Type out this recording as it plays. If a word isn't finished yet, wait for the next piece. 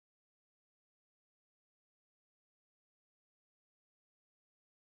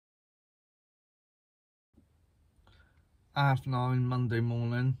9:30 Monday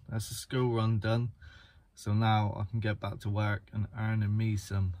morning. That's the school run done. So now I can get back to work and earning me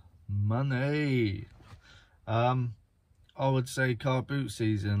some money. I would say car boot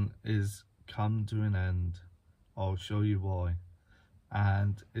season is come to an end. I'll show you why.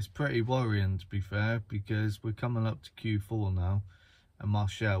 And it's pretty worrying, to be fair, because we're coming up to Q4 now and my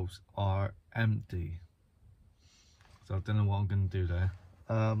shelves are empty. So I don't know what I'm going to do there.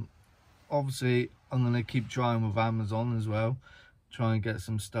 Obviously I'm going to keep trying with Amazon as well, try and get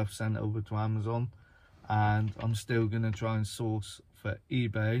some stuff sent over to Amazon, and I'm still going to try and source for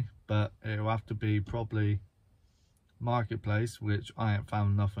eBay, but it'll have to be probably Marketplace, which I ain't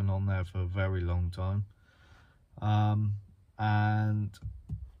found nothing on there for a very long time. And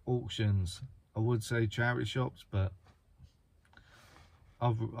auctions, I would say charity shops, but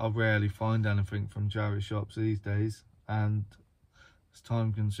I rarely find anything from charity shops these days, and it's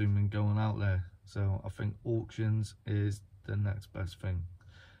time consuming going out there. So I think auctions is the next best thing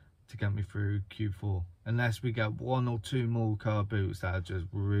to get me through Q4, unless we get 1 or 2 more car boots that are just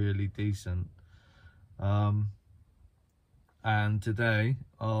really decent. And today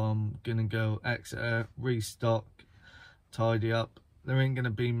I'm gonna go Exeter, restock, tidy up. There ain't gonna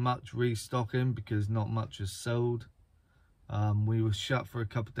be much restocking because not much is sold. We were shut for a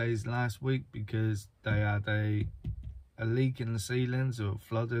couple of days last week because they had a leak in the ceiling, so it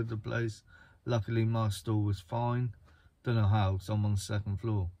flooded the place. Luckily my store was fine. Don't know how, because I'm on the 2nd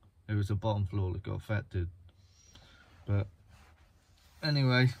floor. It was the bottom floor that got affected. But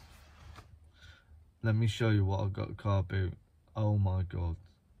anyway, let me show you what I got a car boot. Oh my god,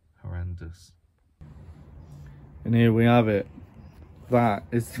 horrendous. And here we have it. That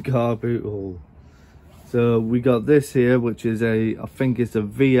is the car boot haul. So we got this here, which is I think it's a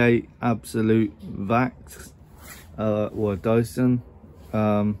V8 Absolute Vax, or Dyson.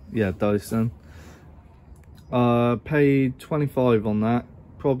 Yeah, Dyson. Paid 25 on that,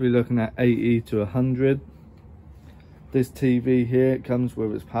 probably looking at 80 to 100. This TV here, it comes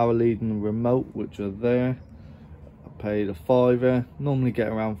with its power lead and remote, which are there. I paid a £5. Normally get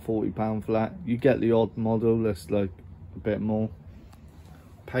around £40 for that. You get the odd model that's like a bit more.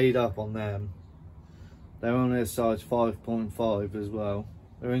 Paid up on them. They're only a size 5.5 as well.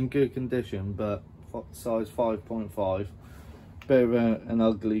 They're in good condition, but size 5.5. Bit of an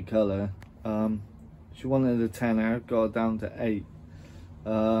ugly colour. She wanted a 10er, got it down to 8.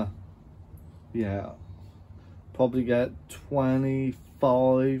 Yeah, probably get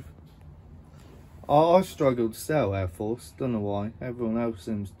 25. I struggled to sell Air Force, don't know why. Everyone else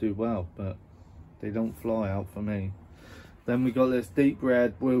seems to do well, but they don't fly out for me. Then we got this deep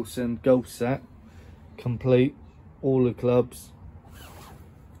red Wilson Golf set, complete, all the clubs,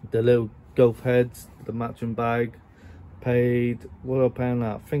 the little golf heads, the matching bag. Paid, what did I pay on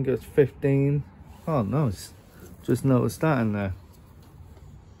that? I think it's 15. Oh, nice. Just noticed that in there.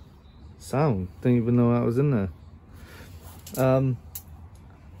 Sound, didn't even know that was in there.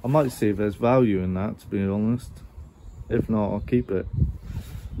 I might see if there's value in that, to be honest. If not, I'll keep it.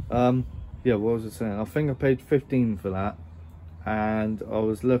 Yeah, what was I saying? I think I paid 15 for that, and I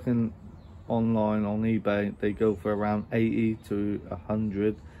was looking online on eBay. They go for around 80 to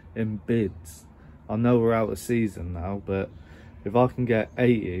 100 in bids. I know we're out of season now, but if I can get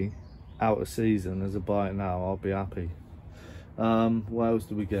 80 out of season as a buy now, I'll be happy. What else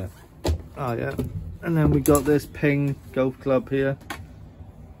do we get? Oh yeah, and then we got this Ping golf club here.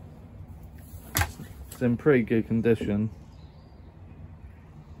 It's in pretty good condition.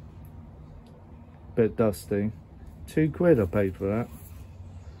 Bit dusty. £2 I paid for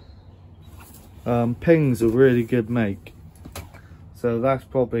that. Ping's a really good make. So that's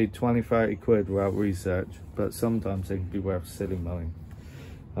probably 20-30 quid without research, but sometimes it can be worth silly money.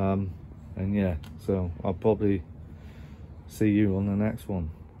 And yeah, so I'll probably see you on the next one.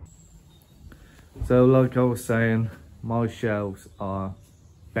 So like I was saying, my shelves are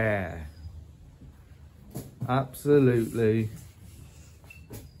bare. Absolutely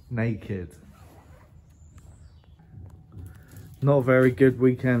naked. Not very good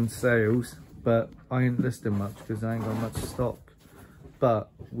weekend sales, but I ain't listing much because I ain't got much stock.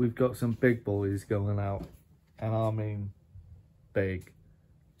 But we've got some big boys going out, and I mean big.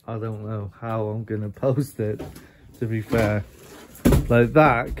 I don't know how I'm gonna post it, to be fair. Like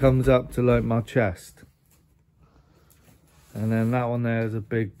that comes up to like my chest, and then that one there is a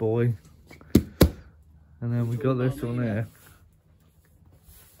big boy, and then we got this one here.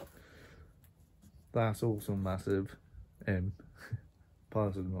 That's also massive.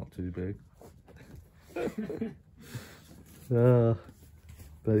 Parcel's not too big.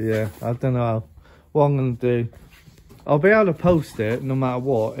 But yeah, I don't know what I'm gonna do. I'll be able to post it no matter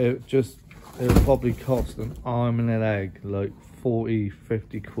what. It just it'll probably cost an arm and a leg, like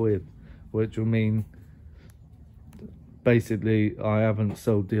 40-50 quid, which will mean basically I haven't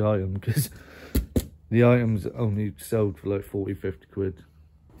sold the item, because the item's only sold for like 40-50 quid.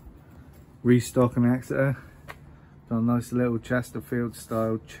 Restocking Exeter. Got a nice little Chesterfield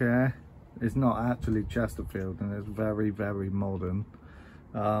style chair. It's not actually Chesterfield and it's very, very modern.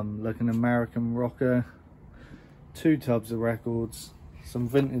 Like an American rocker, 2 tubs of records, some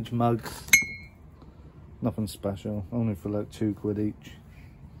vintage mugs. Nothing special, only for like 2 quid each.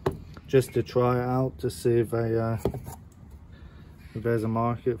 Just to try it out, to see if there's a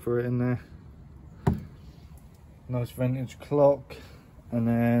market for it in there. Nice vintage clock, and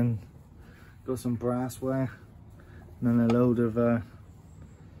then got some brassware, and then a load of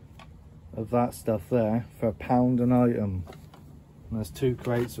that stuff there for £1 an item. And there's 2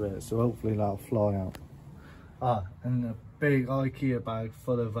 crates of it, so hopefully that'll fly out. And a big IKEA bag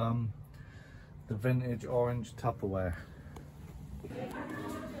full of the vintage orange Tupperware.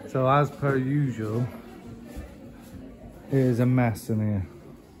 So as per usual, here's a mess in here.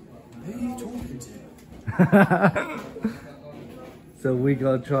 Who are you talking to? So we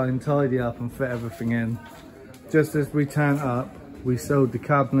gotta try and tidy up and fit everything in. Just as we turned up, we sold the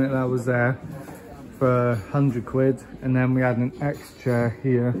cabinet that was there for 100 quid, and then we had an X chair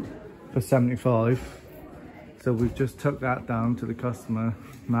here for 75. So we've just took that down to the customer.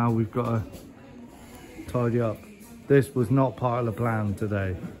 Now we've got to tidy up. This was not part of the plan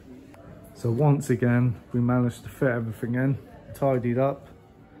today. So once again, we managed to fit everything in, tidied up,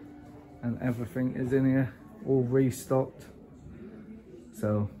 and everything is in here, all restocked.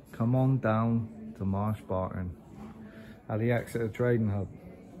 So come on down to Marsh Barton at the Exeter Trading Hub.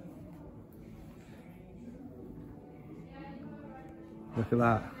 Look at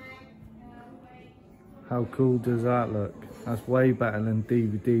that. How cool does that look? That's way better than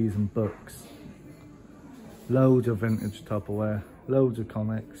DVDs and books. Loads of vintage Tupperware, loads of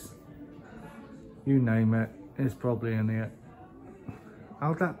comics. You name it, it's probably in here.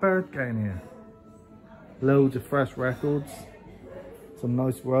 How'd that bird get in here? Loads of fresh records. Some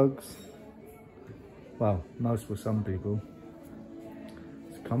nice rugs. Well, nice for some people.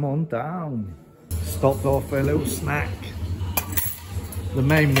 So come on down. Stopped off for a little snack. The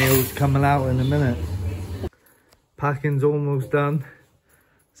main meal's coming out in a minute. Packing's almost done.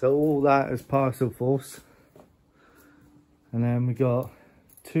 So all that is parcel force. And then we got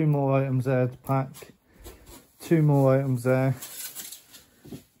 2 more items there to pack. 2 more items there.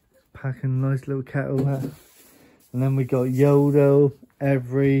 Packing a nice little kettle there. And then we got Yodo,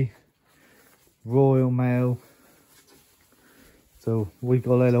 Every, Royal Mail. So we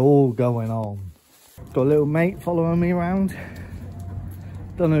got it all going on. Got a little mate following me around.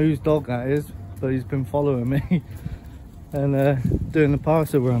 Don't know whose dog that is, but he's been following me and doing the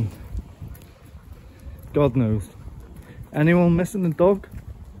parcel run. God knows. Anyone missing the dog?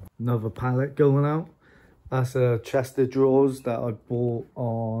 Another pallet going out. That's a chest of drawers that I bought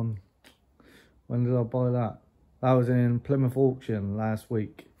on... When did I buy that? That was in Plymouth auction last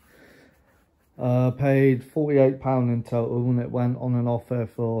week. Paid £48 in total, and it went on an offer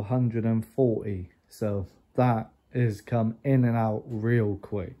for 140. So that is come in and out real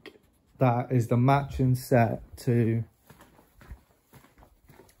quick. That is the matching set to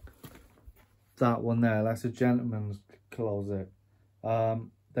that one there. That's a gentleman's closet.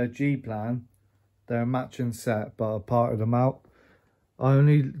 They're G-plan. They're a matching set, but I parted them out. I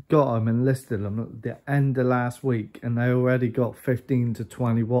only got them and listed them at the end of last week, and they already got 15 to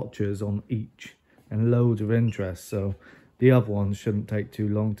 20 watchers on each and loads of interest, so the other ones shouldn't take too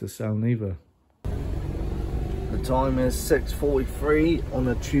long to sell neither. The time is 6:43 on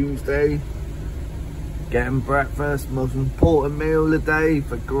a Tuesday. Getting breakfast, most important meal of the day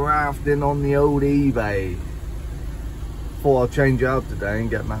for grafting on the old eBay. Thought I'll change it up today and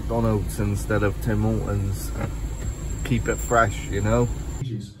get McDonald's instead of Tim Hortons. Keep it fresh, you know.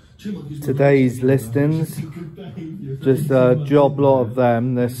 Today's listings, just a job lot of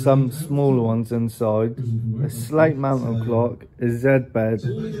them. There's some smaller ones inside. A slate mountain clock, a Z bed,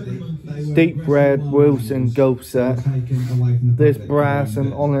 deep red Wilson golf set, this brass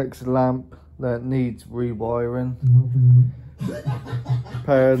and onyx lamp that needs rewiring, a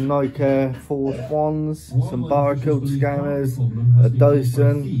pair of Nike Air Force Ones, some barcode scanners, a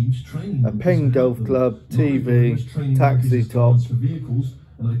Dyson, a ping golf club, TV, taxi top,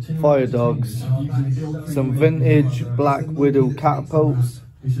 fire dogs, some vintage Black Widow catapults,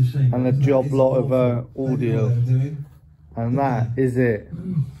 and a job lot of audio. And that is it.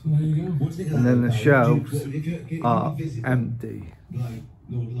 And then the shelves are empty.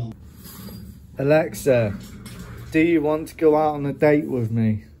 Alexa, do you want to go out on a date with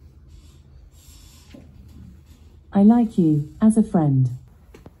me? I like you as a friend.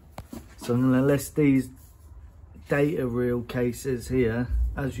 So I'm going to list these data reel cases here.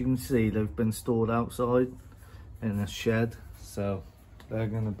 As you can see, they've been stored outside in a shed, so they're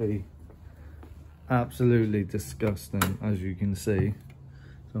going to be absolutely disgusting, as you can see.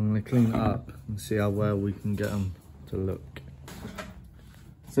 So I'm going to clean it up and see how well we can get them to look.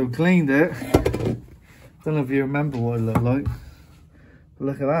 So cleaned it. Don't know if you remember what it looked like, but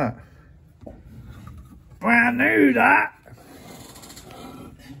look at that. Brand new, that!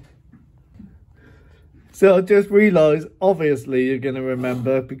 So I just realised, obviously you're going to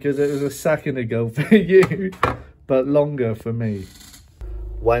remember because it was a second ago for you, but longer for me.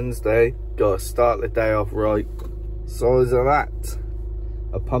 Wednesday, got to start the day off right. Size of that,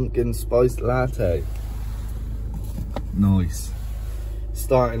 a pumpkin spice latte. Nice.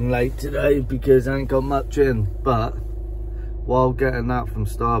 Starting late today because I ain't got much in, but while getting that from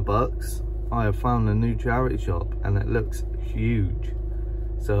Starbucks, I have found a new charity shop and it looks huge.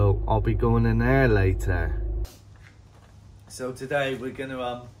 So I'll be going in there later. So today we're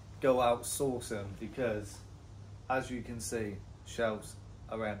gonna go out sourcing because, as you can see, shelves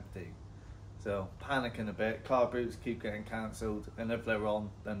are empty. So panicking a bit. Car boots keep getting cancelled, and if they're on,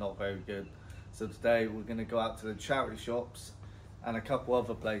 they're not very good. So today we're gonna go out to the charity shops and a couple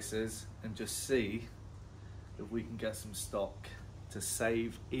other places and just see if we can get some stock to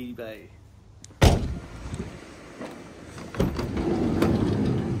save eBay.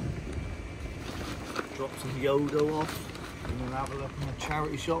 Drop some Yodo off and then have a look in the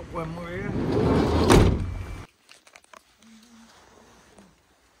charity shop when we're here.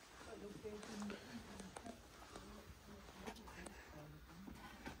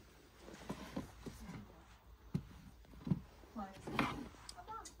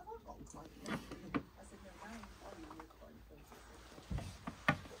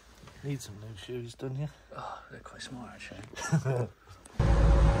 Need some new shoes, don't you? Oh, they're quite smart actually.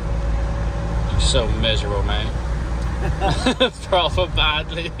 You're so miserable, mate. Proper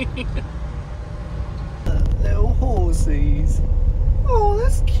badly. Little horsies. Oh,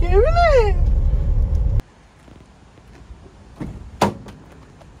 that's cute, isn't it?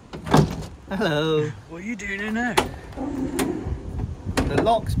 Hello. What are you doing in there? The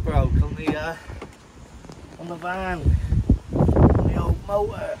lock's broke on the van, on the old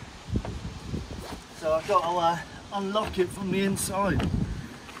motor. So I've got to unlock it from the inside.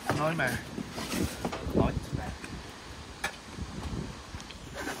 Nightmare. Nightmare.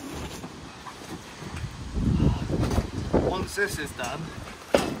 Once this is done,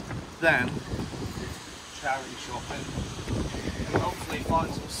 then charity shopping and hopefully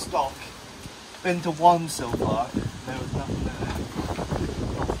find some stock. Been to one so far, there was nothing in it.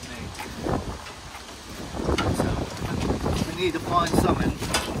 Not for me. So we need to find something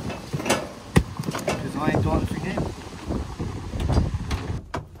because I ain't got anything in.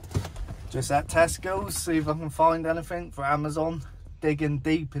 Just at Tesco's, see if I can find anything for Amazon. Digging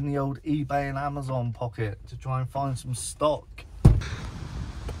deep in the old eBay and Amazon pocket to try and find some stock.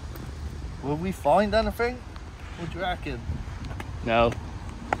 Will we find anything? What do you reckon? No.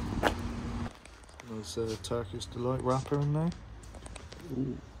 There's a Turkish Delight wrapper in there.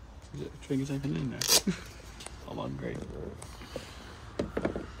 Ooh. Is it triggers anything in there? I'm hungry.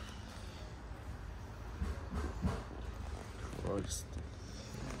 Christ.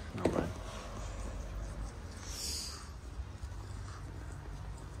 No way.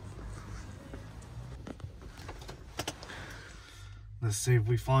 Let's see if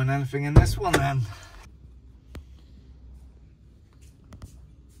we find anything in this one then.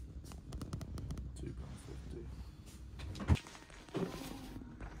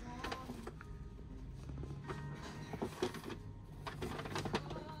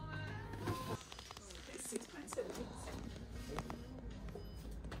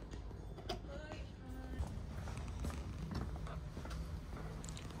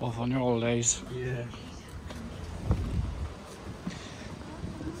 Off on your holidays. Yeah.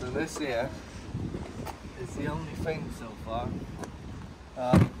 So this here is the only thing so far.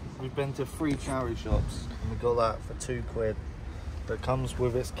 We've been to 3 charity shops and we got that for £2. That comes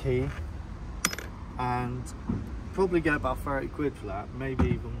with its key, and probably get about 30 quid for that, maybe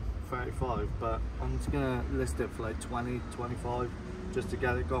even 35, but I'm just gonna list it for like 20, 25 just to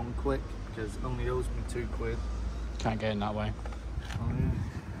get it gone quick because it only owes me £2. Can't get in that way. Oh yeah.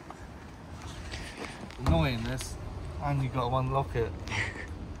 Annoying this, and you got to unlock it.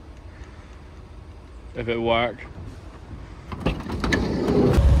 If it worked.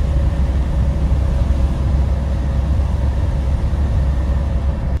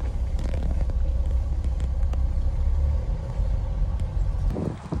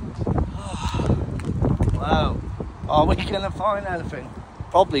 Wow, Are we going to find anything?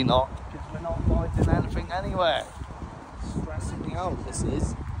 Probably not, because we're not finding anything anywhere. Stressing me out, this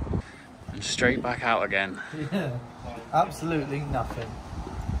is. And straight back out again. Yeah, absolutely nothing.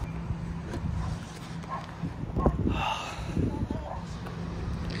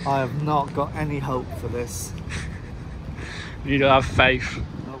 I have not got any hope for this. You don't have faith.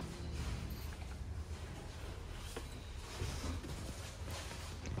 Nope.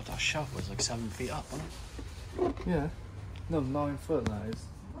 But that shelf was like 7 feet up, wasn't it? Yeah. No, 9 foot that is.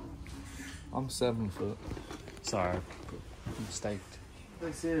 I'm 7 foot. Sorry, mistaked.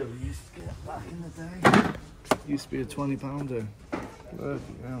 This here we used to get back in the day. Used to be a 20-pounder. Bloody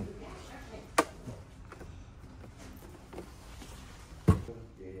hell.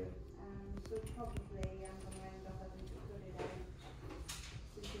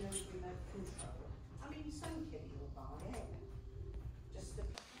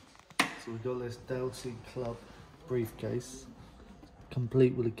 So we've got this Delcy Club briefcase,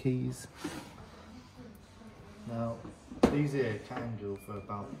 complete with the keys. Now, these here can go for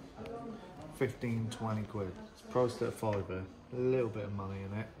about 15-20 quid. It's priced at £5. A little bit of money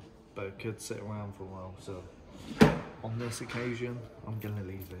in it, but it could sit around for a while. So, on this occasion, I'm going to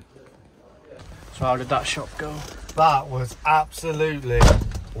leave it. So how did that shop go? That was absolutely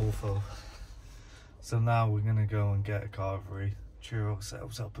awful. So now we're going to go and get a carvery, cheer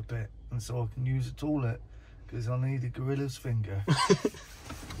ourselves up a bit, and so I can use a toilet, because I need a gorilla's finger.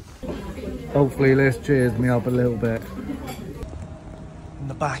 Hopefully this cheers me up a little bit. In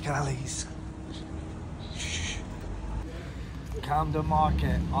the back alleys. Shh. Camden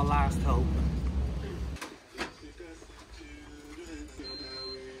Market, our last hope.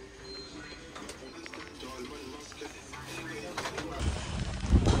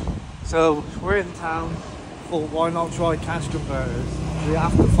 So we're in town. Thought why not try cash converters? We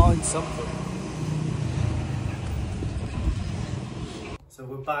have to find something. So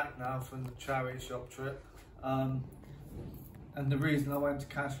we're back now from the charity shop trip. And the reason I went to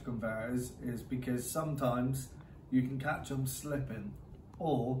cash converters is because sometimes you can catch them slipping,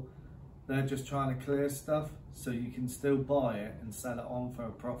 or they're just trying to clear stuff so you can still buy it and sell it on for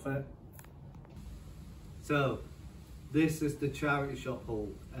a profit. So this is the charity shop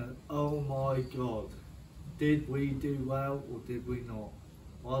haul, and oh my god, did we do well or did we not?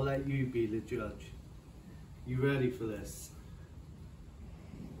 I'll let you be the judge. You ready for this?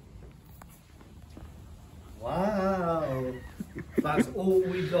 Wow, that's all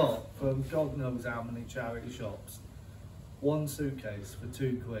we got from God knows how many charity shops. One suitcase for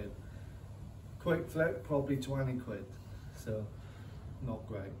 2 quid. Quick flip, probably 20 quid. So, not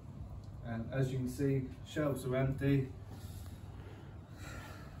great. And as you can see, shelves are empty.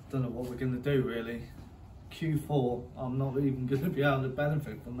 Don't know what we're gonna do really. Q4, I'm not even gonna be able to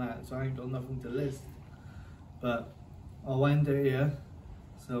benefit from that, so I ain't got nothing to list. But I'll end it here.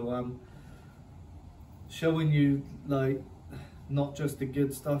 So showing you like not just the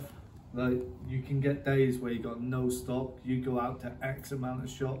good stuff. Like you can get days where you got no stock. You go out to X amount of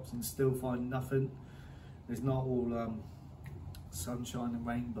shops and still find nothing. It's not all sunshine and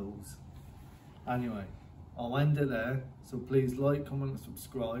rainbows. Anyway, I'll end it there. So please like, comment and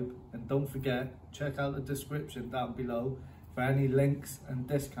subscribe, and don't forget, check out the description down below for any links and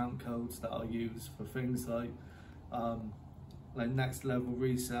discount codes that I use for things like next level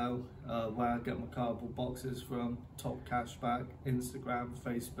resale, where I get my cardboard boxes from, TopCashback, Instagram,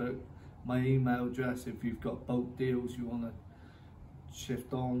 Facebook, my email address if you've got bulk deals you want to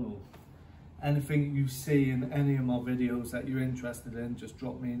shift on, or anything you see in any of my videos that you're interested in, just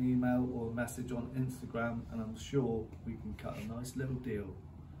drop me an email or a message on Instagram and I'm sure we can cut a nice little deal.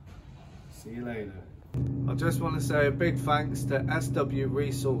 See you later. I just want to say a big thanks to SW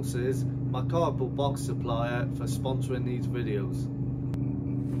Resources, my cardboard box supplier, for sponsoring these videos.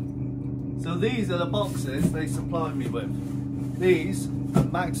 So these are the boxes they supply me with. These are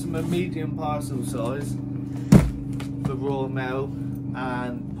maximum medium parcel size for Royal Mail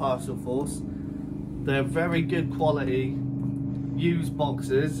and Parcel Force. They're very good quality used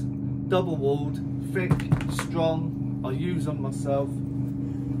boxes, double walled, thick, strong. I use them myself.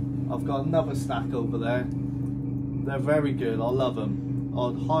 I've got another stack over there. They're very good, I love them.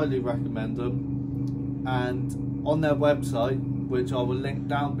 I'd highly recommend them. And on their website, which I will link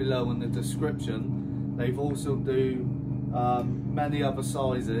down below in the description, they've also do many other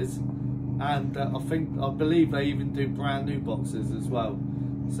sizes, and I believe they even do brand new boxes as well.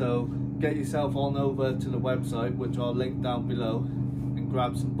 So get yourself on over to the website, which I'll link down below, and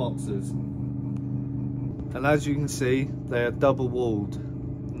grab some boxes. And as you can see, they are double walled,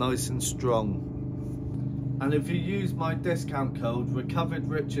 nice and strong. And if you use my discount code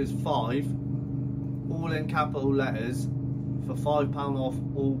RecoveredRiches5, all in capital letters for £5 off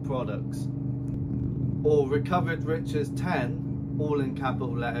all products. Or Recovered Riches 10, all in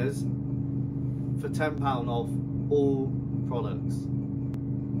capital letters, for £10 off all products.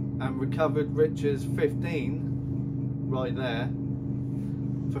 And Recovered Riches 15, right there,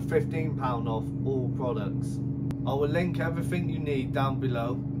 for £15 off all products. I will link everything you need down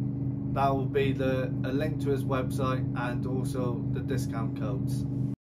below. That will be a link to his website and also the discount codes.